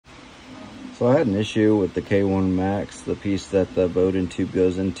So I had an issue with the K1 Max, the piece that the Bowden tube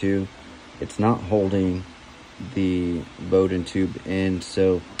goes into. It's not holding the Bowden tube in,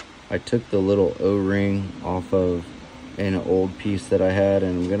 so I took the little O-ring off of an old piece that I had,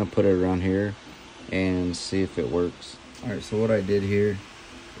 and I'm gonna put it around here and see if it works. All right, so what I did here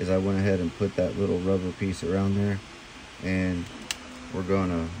is I went ahead and put that little rubber piece around there, and we're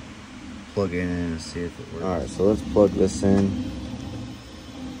gonna plug it in and see if it works. All right, so let's plug this in.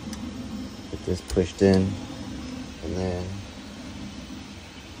 Get this pushed in, and then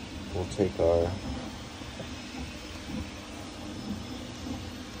we'll take our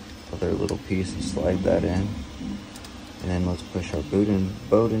other little piece and slide that in. And then let's push our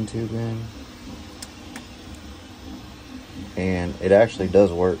Bowden tube in. And it actually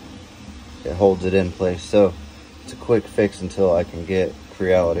does work. It holds it in place. So it's a quick fix until I can get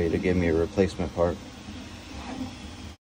Creality to give me a replacement part.